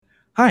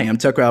Hi, I'm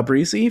Tucker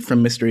Albrizzi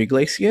from Mr.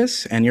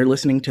 Iglesias, and you're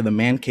listening to the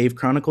Man Cave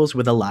Chronicles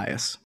with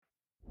Elias.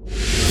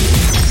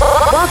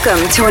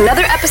 Welcome to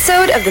another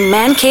episode of the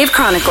Man Cave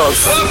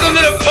Chronicles. Welcome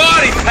to the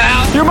party,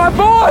 pal! You're my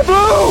boy,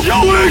 Blue!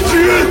 Yo,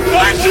 Adrian!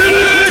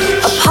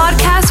 A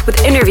podcast with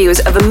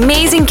interviews of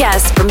amazing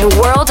guests from the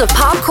world of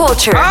pop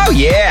culture. Oh,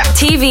 yeah!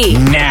 TV.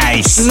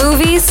 Nice!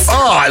 Movies.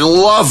 Oh, I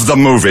love the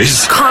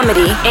movies!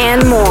 Comedy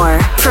and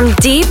more. From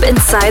deep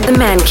inside the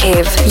Man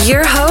Cave,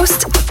 your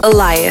host,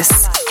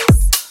 Elias.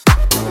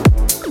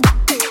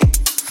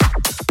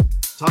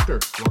 Tucker,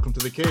 welcome to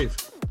the cave.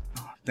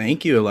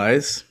 Thank you,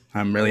 Elias.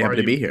 I'm really happy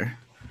to be here.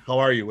 How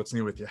are you? What's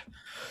new with you?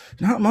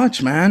 Not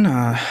much, man.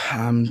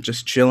 I'm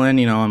just chilling.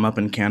 I'm up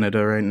in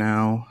Canada right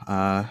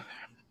now.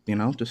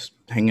 Just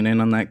hanging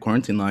in on that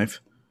quarantine life.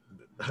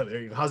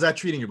 There you go. How's that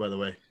treating you, by the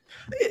way?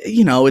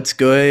 It's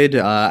good.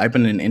 I've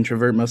been an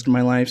introvert most of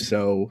my life,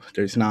 so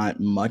there's not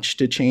much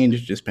to change.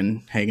 Just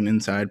been hanging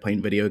inside,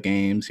 playing video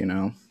games,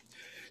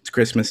 It's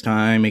Christmas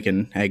time,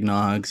 making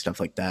eggnog, stuff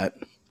like that.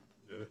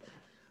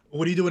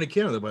 What are you doing in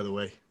Canada, by the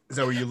way? Is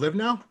that where you live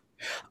now?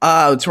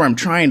 It's where I'm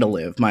trying to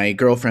live. My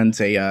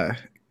girlfriend's a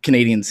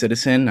Canadian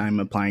citizen. I'm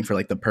applying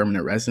for the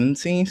permanent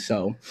residency.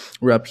 So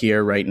we're up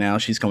here right now.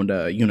 She's going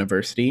to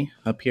university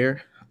up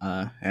here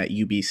at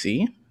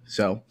UBC.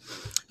 So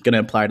going to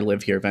apply to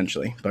live here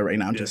eventually. But right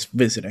now I'm just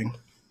visiting.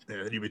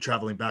 Yeah, you'll be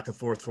traveling back and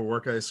forth for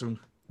work, I assume?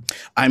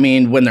 I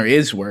mean, when there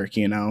is work,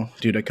 due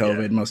to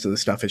COVID, most of the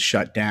stuff is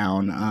shut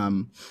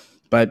down.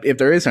 But if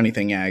there is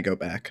anything, I go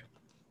back.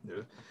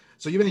 Yeah.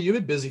 So you've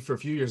been busy for a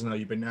few years now.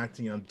 You've been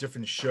acting on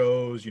different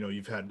shows.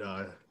 You've had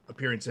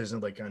appearances on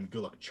Good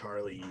Luck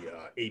Charlie,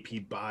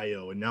 AP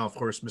Bio, and now of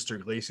course Mr.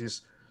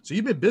 Iglesias. So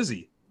you've been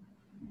busy.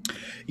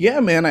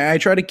 Yeah, man. I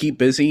try to keep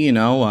busy.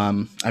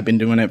 I've been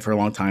doing it for a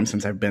long time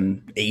since I've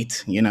been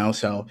 8.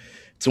 So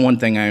it's one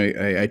thing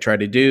I try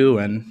to do,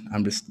 and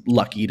I'm just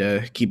lucky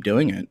to keep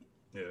doing it.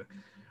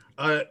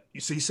 Yeah.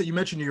 So you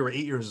mentioned you were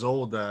 8 years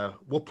old.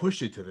 What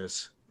pushed you to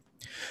this?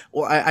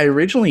 Well, I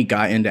originally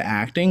got into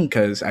acting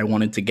because I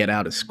wanted to get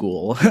out of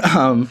school.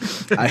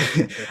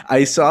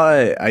 I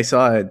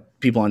saw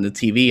people on the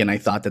TV, and I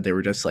thought that they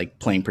were just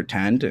playing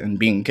pretend. And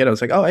being a kid, I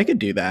was like, oh, I could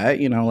do that.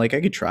 I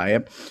could try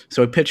it.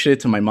 So I pitched it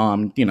to my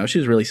mom. She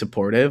was really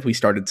supportive. We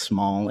started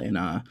small in,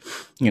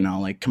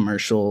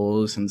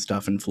 commercials and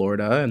stuff in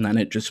Florida, and then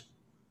it just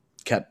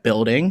kept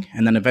building.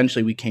 And then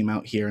eventually we came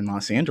out here in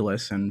Los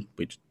Angeles, and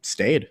we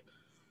stayed.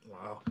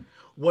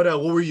 What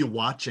were you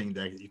watching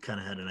that you kind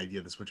of had an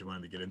idea that's what you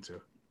wanted to get into?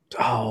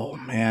 Oh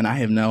man, I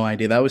have no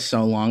idea. That was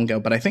so long ago,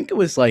 but I think it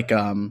was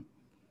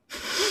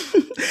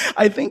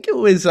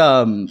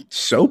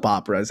soap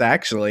operas,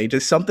 actually.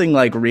 Just something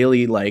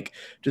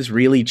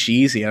really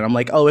cheesy. And I'm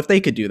like, oh, if they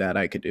could do that,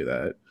 I could do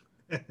that.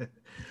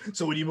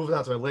 So when you moved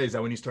out to LA, is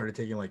that when you started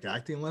taking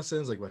acting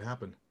lessons? What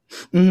happened?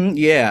 Mm-hmm,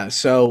 yeah.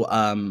 So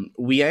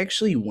we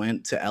actually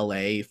went to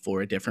LA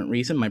for a different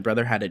reason. My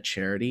brother had a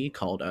charity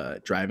called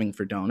Driving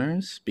for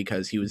Donors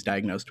because he was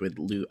diagnosed with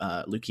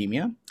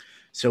leukemia.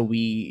 So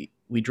we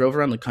drove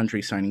around the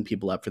country signing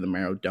people up for the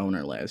marrow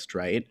donor list,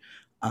 right?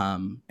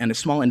 And a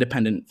small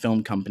independent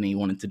film company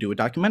wanted to do a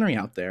documentary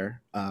out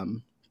there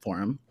for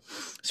him.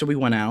 So we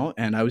went out,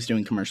 and I was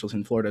doing commercials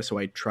in Florida, so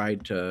I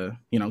tried to,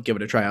 give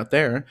it a try out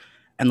there.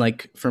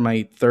 And for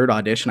my third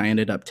audition, I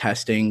ended up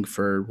testing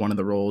for one of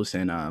the roles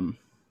in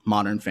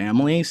Modern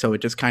Family. So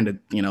it just kind of,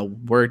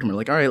 worked. And we're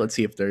like, all right, let's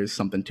see if there's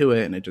something to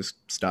it. And it just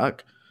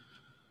stuck.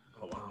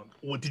 Oh, wow.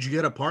 Well, did you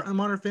get a part in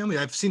Modern Family?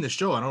 I've seen the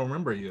show. I don't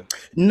remember you.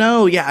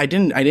 No, yeah, I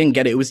didn't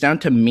get it. It was down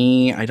to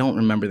me. I don't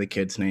remember the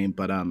kid's name,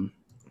 but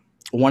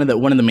one of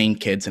the main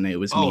kids in it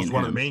was me. Oh, it was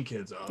one of the main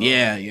kids. Oh,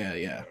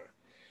 yeah.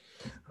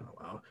 Oh,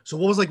 wow. So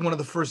what was one of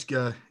the first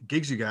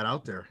gigs you got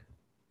out there?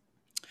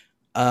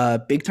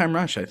 Big Time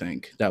Rush, I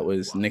think. That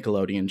was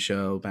Nickelodeon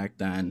show back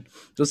then.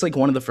 Just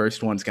one of the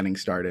first ones getting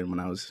started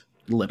when I was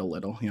little.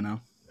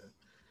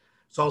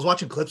 So I was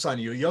watching clips on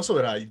you. You also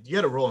had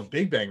a role in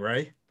Big Bang,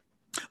 right?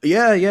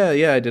 Yeah.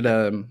 I did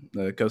a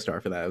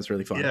co-star for that. It was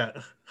really fun. Yeah.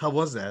 How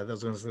was that? I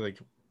was going to say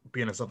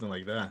being in something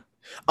like that.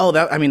 Oh,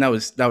 that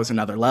was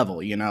another level.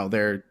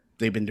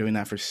 They've been doing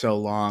that for so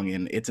long,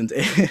 and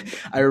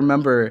I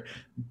remember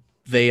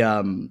they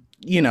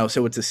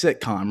so it's a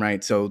sitcom,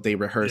 right? So they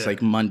rehearse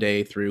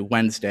Monday through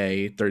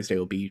Wednesday. Thursday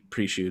will be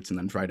pre-shoots, and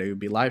then Friday will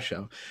be live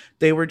show.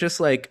 They were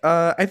just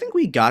I think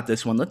we got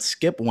this one. Let's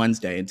skip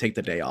Wednesday and take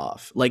the day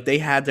off. They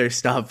had their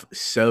stuff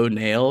so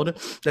nailed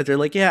that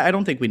they're yeah, I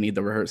don't think we need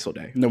the rehearsal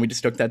day. And then we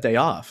just took that day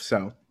off.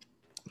 So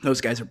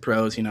those guys are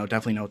pros,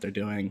 definitely know what they're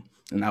doing.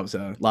 And that was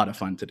a lot of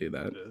fun to do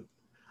that.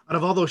 Out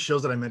of all those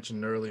shows that I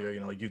mentioned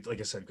earlier, like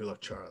I said, Good Luck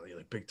Charlie,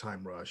 Big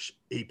Time Rush,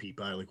 AP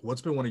Bio,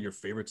 what's been one of your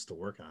favorites to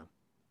work on?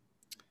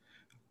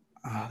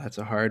 Oh, that's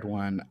a hard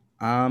one.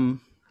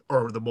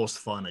 Or the most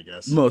fun, I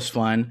guess. Most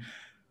fun.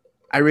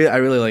 I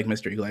really like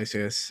Mr.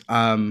 Iglesias.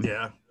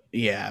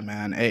 Yeah,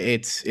 man.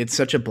 It's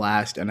such a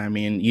blast, and I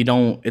mean,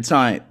 it's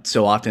not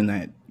so often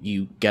that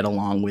you get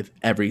along with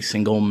every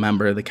single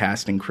member of the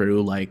cast and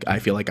crew like I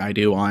feel like I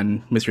do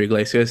on Mr.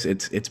 Iglesias.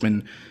 It's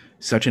been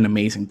such an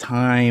amazing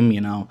time,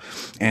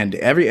 and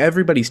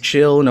everybody's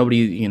chill.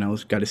 Nobody,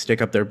 has got to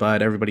stick up their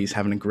butt. Everybody's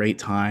having a great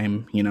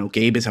time.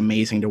 Gabe is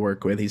amazing to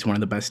work with. He's one of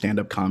the best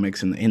stand-up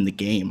comics in the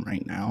game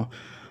right now.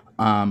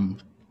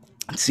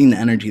 Seeing the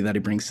energy that he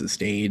brings to the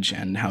stage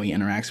and how he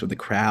interacts with the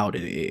crowd,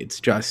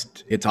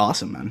 it's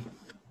awesome, man.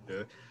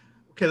 Yeah.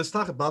 Okay, let's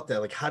talk about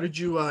that. Like, how did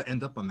you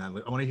end up on that?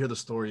 Like, I want to hear the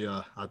story,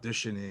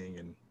 auditioning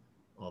and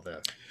all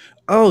that.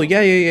 Oh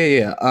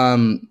yeah.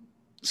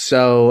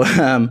 So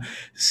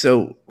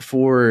so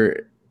for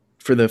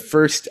the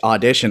first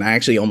audition, I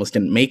actually almost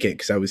didn't make it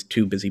because I was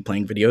too busy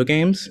playing video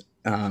games.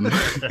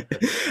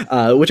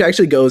 Which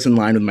actually goes in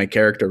line with my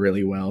character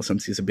really well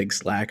since he's a big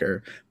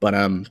slacker. But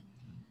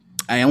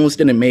I almost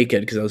didn't make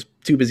it because I was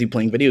too busy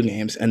playing video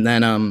games. And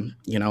then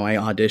I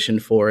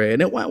auditioned for it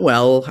and it went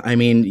well. I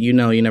mean, you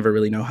never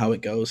really know how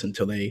it goes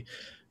until they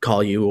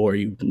call you or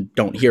you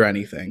don't hear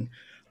anything.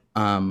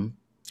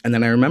 And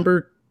then I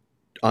remember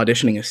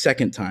auditioning a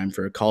second time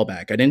for a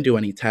callback. I didn't do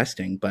any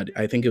testing, but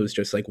I think it was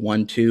just like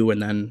 1, 2,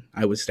 and then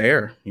I was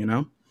there. Did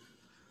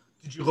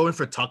you go in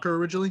for Tucker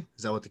originally?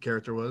 Is that what the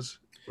character was,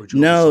 or did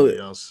you go for No, somebody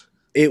else?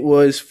 it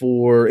was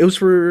for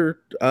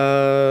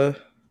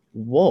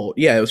Walt.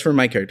 Yeah, it was for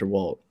my character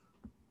Walt.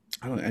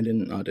 I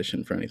didn't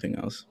audition for anything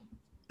else.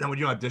 Now, when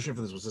you auditioned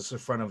for this, was this in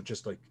front of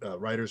just like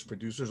writers,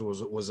 producers, or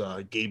was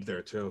Gabe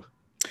there too?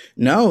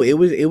 No, it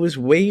was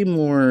way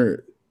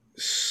more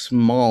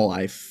small.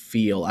 I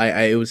feel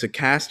it was a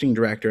casting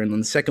director, and then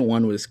the second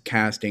one was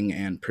casting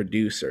and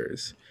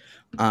producers.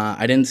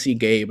 I didn't see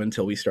Gabe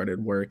until we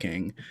started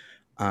working.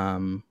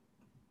 Um,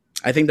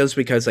 I think that's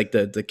because like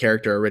the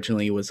character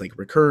originally was like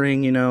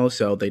recurring,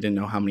 so they didn't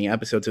know how many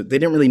episodes. They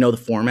didn't really know the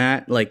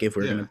format, like if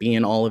we are going to Yeah. be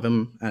in all of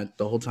them at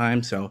the whole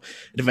time. So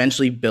it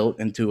eventually built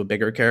into a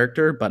bigger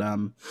character, but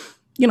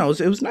it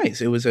was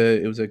nice. It was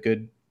a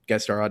good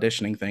guest star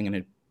auditioning thing, and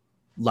it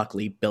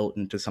luckily built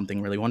into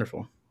something really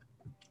wonderful.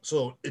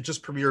 So it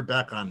just premiered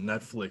back on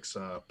Netflix,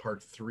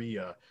 part 3.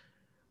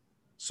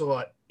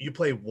 So you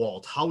play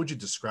Walt. How would you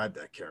describe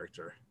that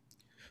character?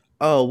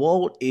 Oh,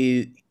 Walt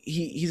is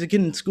he's a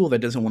kid in school that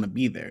doesn't want to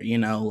be there,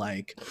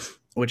 like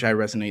which I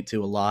resonate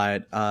to a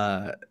lot.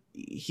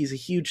 He's a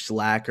huge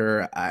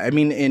slacker. I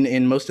mean,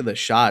 in most of the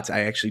shots,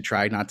 I actually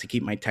try not to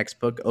keep my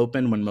textbook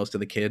open when most of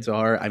the kids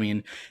are. I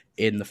mean,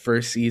 in the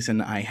first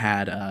season, I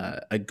had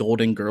a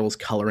Golden Girls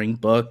coloring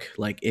book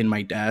like in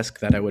my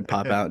desk that I would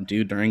pop out and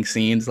do during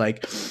scenes.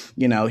 Like,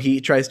 he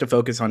tries to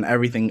focus on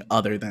everything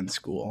other than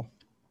school.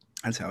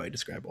 That's how I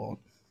describe Walt.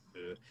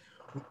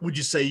 Would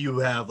you say you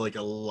have like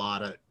a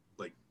lot of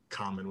like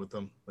common with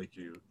them, like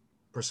your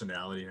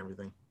personality and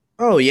everything?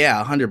 Oh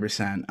yeah,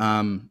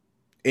 100%.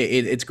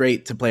 It's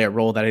great to play a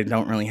role that I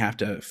don't really have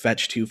to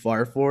fetch too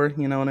far for.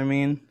 You know what I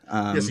mean?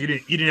 Yes, you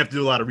didn't have to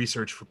do a lot of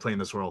research for playing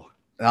this role.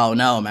 Oh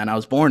no, man! I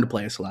was born to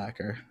play a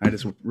slacker. I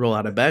just roll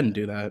out of bed and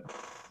do that.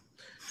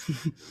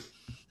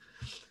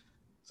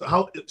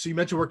 So you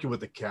mentioned working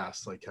with the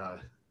cast. Like, how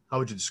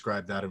would you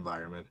describe that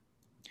environment?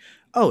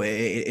 Oh,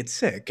 it's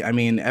sick. I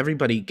mean,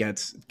 everybody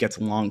gets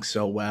along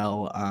so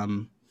well.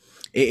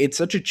 It's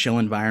such a chill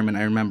environment.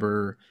 I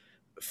remember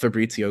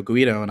Fabrizio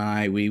Guido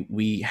and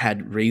we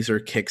had razor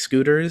kick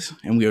scooters,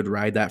 and we would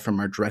ride that from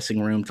our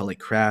dressing room to like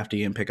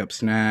Crafty and pick up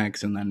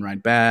snacks and then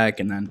ride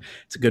back, and then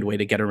it's a good way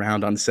to get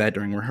around on set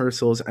during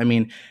rehearsals. I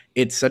mean,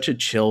 it's such a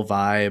chill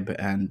vibe,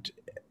 and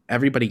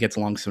everybody gets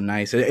along so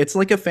nice. It's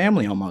like a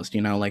family almost,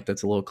 like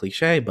that's a little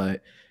cliche,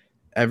 but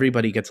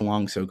everybody gets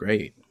along so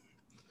great.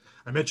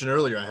 I mentioned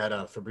earlier I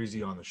had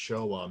Fabrizio on the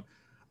show.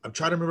 I'm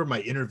trying to remember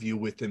my interview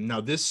with him. Now,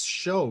 this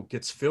show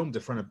gets filmed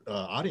in front of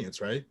audience,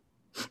 right?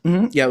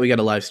 Yeah, we got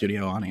a live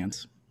studio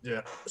audience.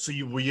 Yeah. So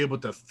were you able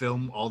to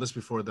film all this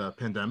before the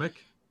pandemic?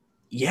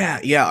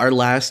 Yeah. Our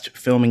last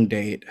filming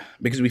date,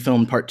 because we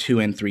filmed part 2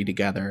 and 3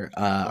 together.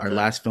 Our Okay.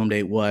 last film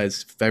date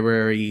was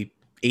February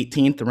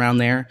 18th, around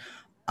there.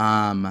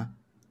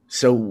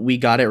 So we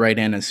got it right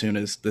in as soon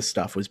as the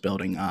stuff was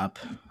building up.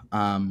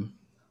 I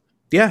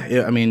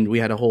mean, we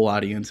had a whole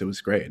audience. It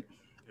was great.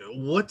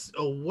 What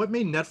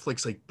made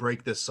Netflix like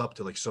break this up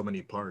to like so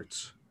many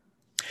parts?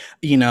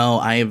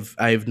 I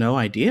have no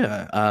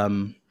idea.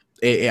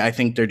 I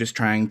think they're just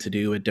trying to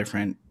do a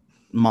different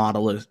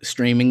model of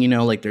streaming.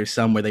 Like there's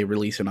some where they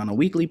release it on a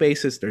weekly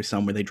basis. There's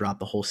some where they drop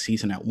the whole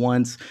season at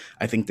once.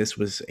 I think this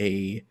was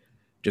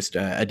just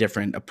a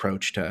different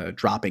approach to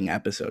dropping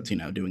episodes.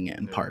 Doing it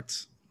in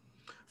parts.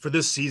 For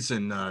this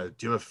season, do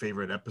you have a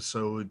favorite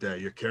episode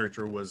that your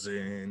character was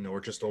in, or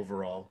just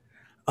overall?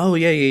 Oh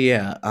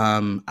yeah.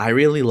 I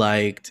really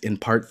liked in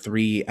part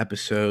 3,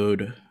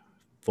 episode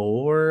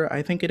 4,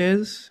 I think it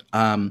is.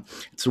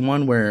 It's the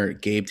one where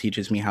Gabe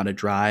teaches me how to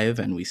drive,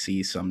 and we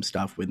see some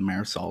stuff with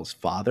Marisol's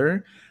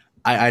father.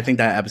 I think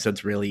that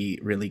episode's really,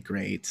 really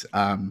great.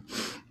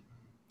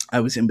 I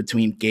was in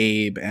between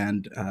Gabe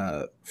and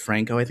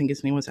Franco, I think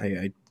his name was.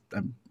 I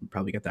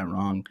probably got that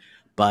wrong,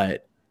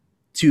 but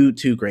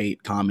two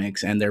great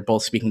comics, and they're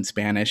both speaking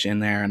Spanish in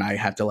there, and I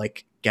had to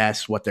like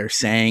guess what they're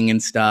saying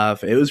and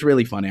stuff. It was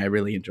really funny. I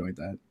really enjoyed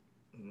that.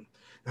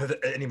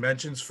 Any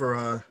mentions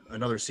for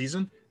another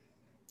season?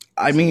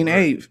 I So mean,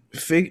 we're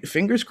hey,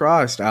 fingers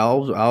crossed.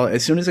 I'll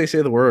as soon as I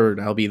say the word,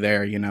 I'll be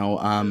there.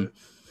 uh,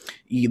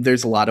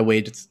 There's a lot of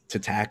ways to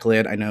tackle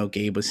it. I know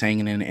Gabe was saying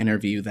in an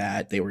interview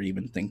that they were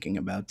even thinking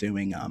about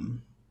doing,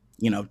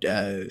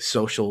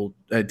 social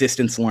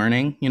distance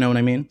learning. You know what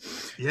I mean?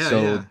 yeah,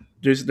 So yeah.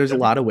 there's a That'd be,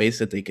 lot of ways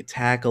that they could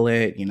tackle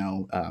it.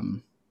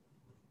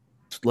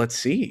 Let's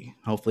see.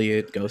 Hopefully,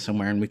 it goes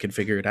somewhere and we could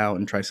figure it out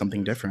and try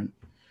something different.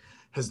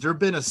 has there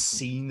been a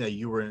scene that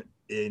you were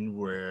in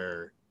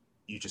where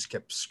you just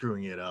kept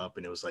screwing it up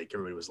and it was like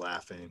everybody was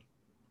laughing?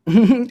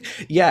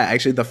 Yeah,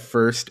 actually, the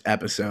first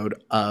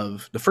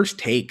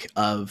take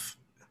of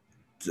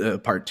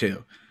part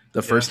two,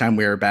 the Yeah. first time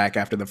we were back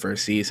after the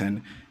first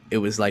season, it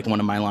was like one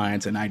of my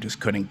lines, and I just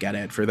couldn't get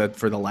it for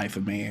the life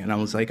of me. And I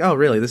was like, "Oh,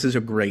 really? This is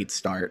a great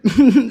start,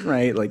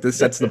 right? Like this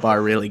sets the bar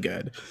really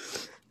good."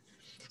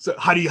 So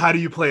how do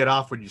you play it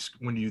off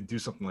when you do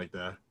something like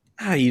that?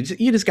 You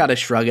just got to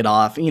shrug it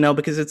off,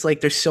 because it's like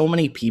there's so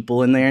many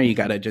people in there. You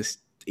got to just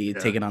Yeah.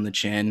 take it on the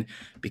chin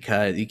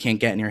because you can't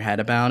get in your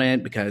head about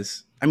it.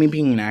 Because I mean,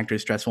 being an actor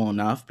is stressful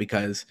enough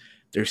because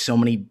there's so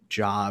many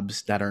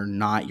jobs that are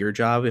not your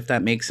job, if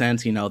that makes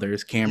sense.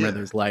 There's camera, Yeah.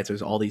 there's lights,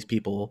 there's all these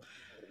people,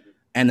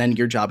 and then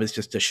your job is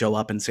just to show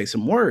up and say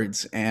some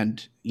words,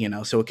 and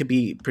so it could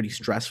be pretty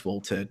stressful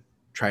to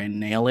try and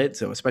nail it.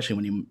 So especially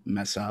when you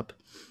mess up,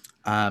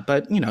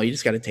 but you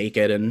just got to take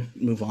it and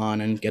move on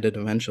and get it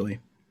eventually.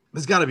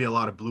 There's got to be a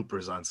lot of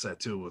bloopers on set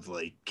too with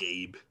like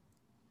Gabe.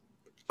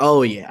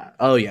 Oh yeah,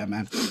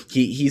 man.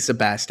 He's the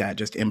best at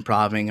just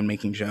improving and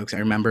making jokes. I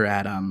remember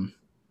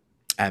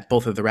at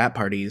both of the rap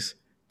parties,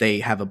 they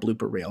have a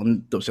blooper reel,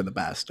 and those are the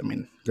best. I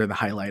mean, they're the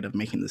highlight of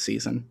making the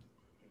season.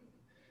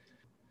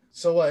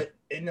 So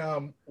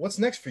and what's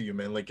next for you,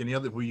 man? Like any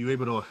other were you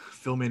able to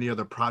film any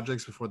other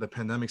projects before the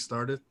pandemic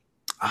started?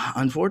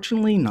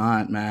 Unfortunately,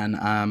 not, man.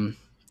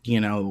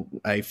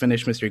 I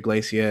finished Mr.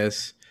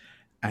 Iglesias,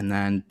 and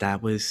then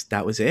that was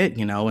it,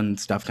 and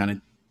stuff kind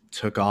of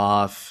took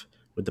off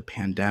with the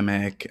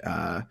pandemic.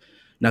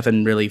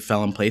 Nothing really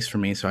fell in place for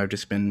me, so I've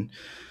just been,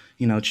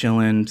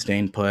 chilling,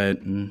 staying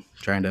put, and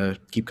trying to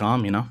keep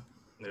calm.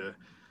 Yeah.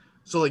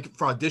 So like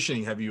for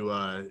auditioning, have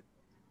you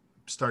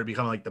started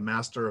becoming like the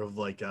master of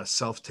like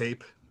self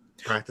tape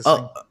Oh,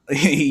 practicing?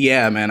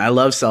 yeah, man. I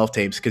love self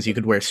tapes because you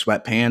could wear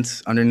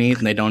sweatpants underneath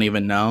and they don't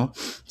even know.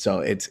 So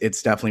it's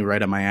definitely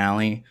right up my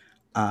alley.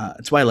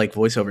 It's why I like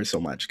voiceover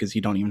so much because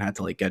you don't even have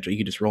to like get you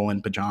can just roll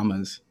in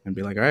pajamas and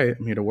be like, all right,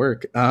 I'm here to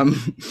work. But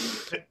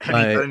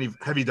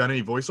Have you done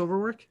any voiceover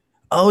work?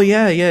 oh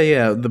yeah, yeah,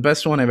 yeah. The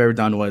best one I've ever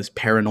done was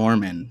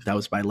Paranorman. That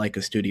was by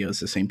Leica Studios,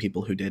 the same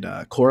people who did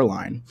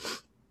Coraline.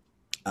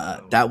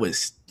 Oh, That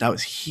was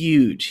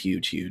huge,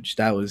 huge, huge.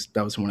 That was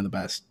one of the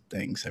best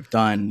things I've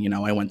done.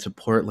 I went to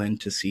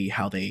Portland to see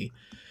how they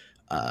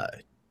uh,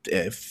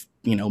 if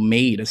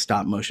made a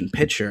stop motion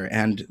picture,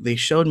 and they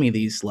showed me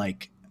these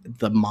like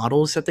the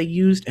models that they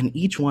used, and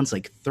each one's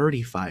like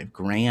 35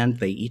 grand.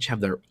 They each have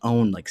their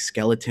own like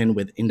skeleton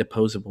with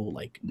indisposable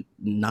like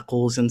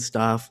knuckles and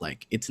stuff.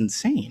 Like it's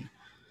insane.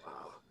 wow.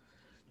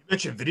 You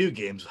mentioned video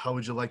games. How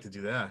would you like to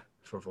do that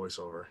for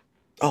voiceover?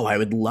 Oh, I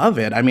would love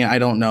it. I mean, I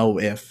don't know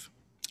if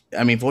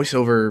I mean,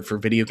 voiceover for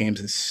video games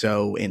is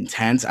so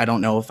intense. I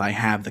don't know if I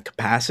have the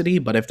capacity,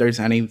 but if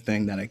there's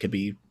anything that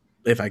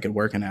if I could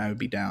work in it, I would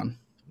be down.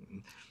 Do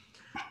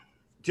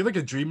you have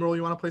like a dream role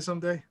you want to play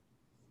someday?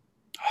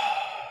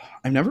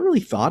 I've never really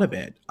thought of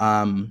it.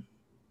 I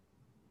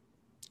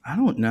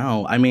don't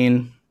know. I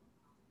mean,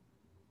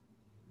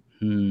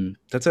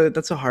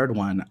 that's a hard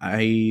one.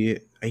 I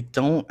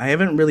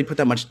haven't really put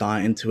that much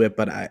thought into it,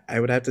 but I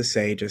would have to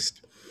say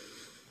just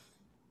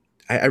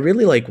I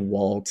really like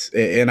Walt,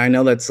 and I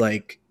know that's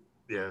like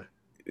Yeah.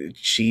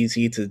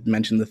 cheesy to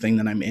mention the thing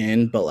that I'm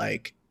in, but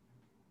like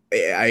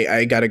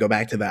I got to go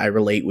back to that. I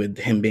relate with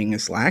him being a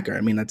slacker.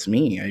 I mean, that's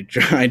me.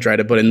 I try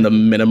to put in the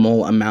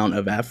minimal amount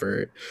of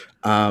effort,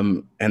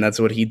 and that's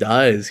what he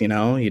does. He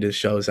just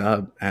shows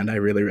up, and I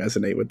really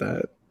resonate with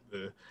that.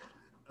 Yeah.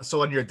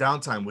 So on your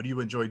downtime, what do you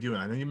enjoy doing?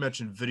 I know you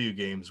mentioned video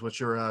games. What's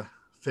your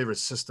favorite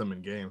system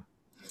and game?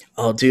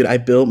 Oh, dude, I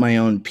built my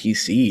own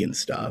PC and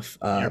stuff.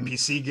 You're a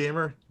PC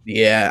gamer?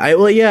 Yeah,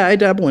 I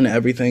dabble in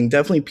everything.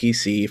 Definitely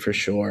PC for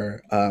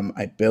sure.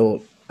 I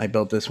built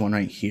this one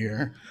right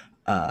here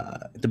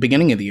at the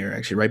beginning of the year,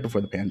 actually, right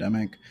before the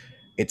pandemic.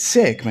 It's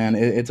sick, man.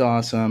 It's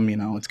awesome.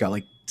 It's got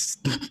like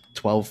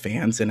 12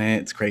 fans in it.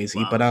 It's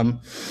crazy, but Wow.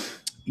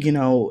 you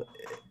know,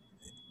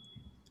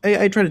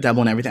 I try to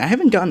dabble in everything. I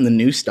haven't gotten the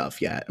new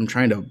stuff yet. I'm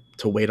trying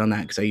to wait on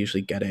that because I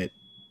usually get it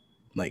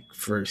like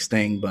first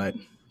thing, but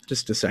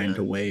just deciding Yeah.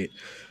 to wait.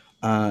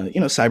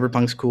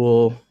 Cyberpunk's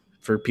cool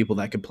for people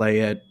that could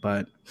play it,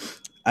 but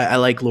I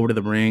like Lord of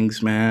the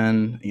Rings,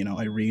 man.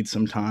 I read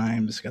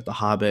sometimes. Got The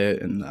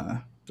Hobbit and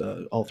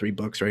the all three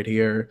books right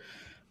here.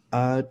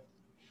 Uh,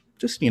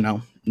 just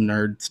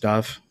nerd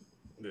stuff.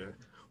 Yeah.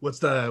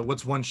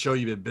 What's one show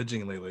you've been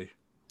binging lately?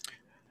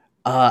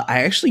 I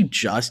actually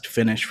just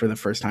finished for the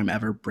first time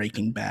ever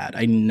Breaking Bad.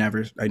 I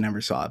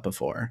never saw it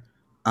before.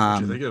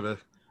 What'd you think Um, of it?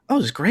 oh, it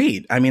was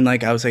great. I mean,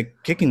 like I was like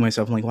kicking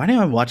myself. I'm like, why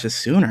didn't I watch this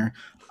sooner?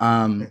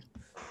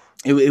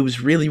 It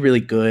was really, really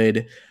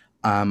good.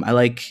 I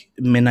like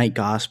Midnight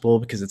Gospel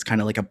because it's kind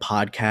of like a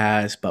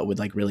podcast, but with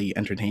like really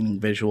entertaining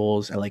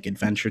visuals. I like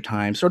Adventure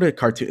Time, sort of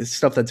cartoon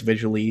stuff that's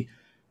visually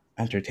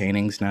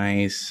entertaining's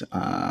nice.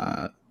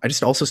 I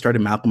just also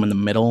started Malcolm in the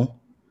Middle.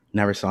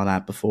 Never saw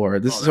that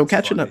before. So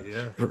catching funny,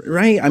 up,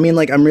 right? I mean,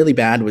 like I'm really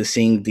bad with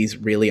seeing these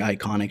really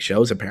iconic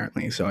shows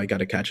apparently, so I got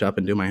to catch up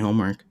and do my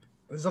homework.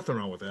 There's nothing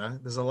wrong with that.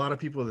 There's a lot of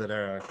people that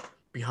are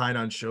behind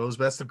on shows,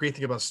 but that's the great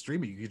thing about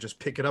streaming. You can just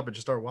pick it up and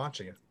just start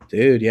watching it.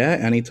 Dude, yeah,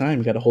 anytime.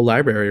 You got a whole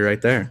library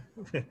right there.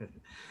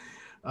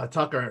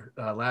 Tucker,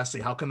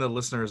 lastly, how can the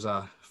listeners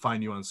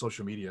find you on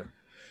social media?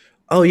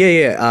 Oh,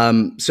 yeah.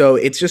 So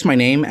it's just my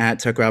name at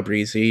Tucker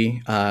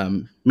Albrizzi.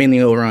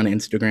 Mainly over on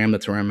Instagram.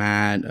 That's where I'm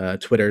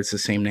at. Twitter, it's the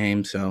same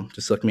name. So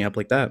just look me up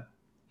like that.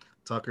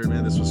 Tucker,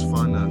 man, this was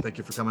fun. Thank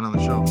you for coming on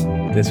the show.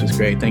 This was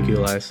great. Thank you,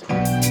 Elias.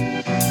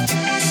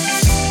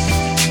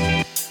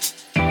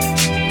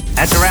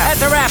 That's a wrap.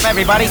 That's a wrap,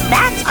 everybody.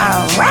 That's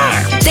a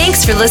wrap.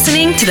 Thanks for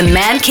listening to the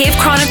Man Cave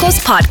Chronicles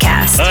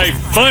podcast. I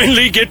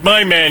finally get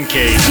my man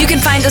cave. You can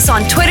find us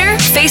on Twitter,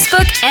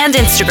 Facebook, and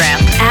Instagram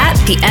at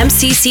the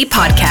MCC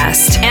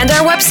Podcast and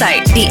our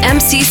website,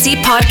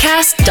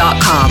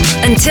 themccpodcast.com.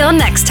 Until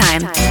next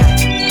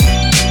time.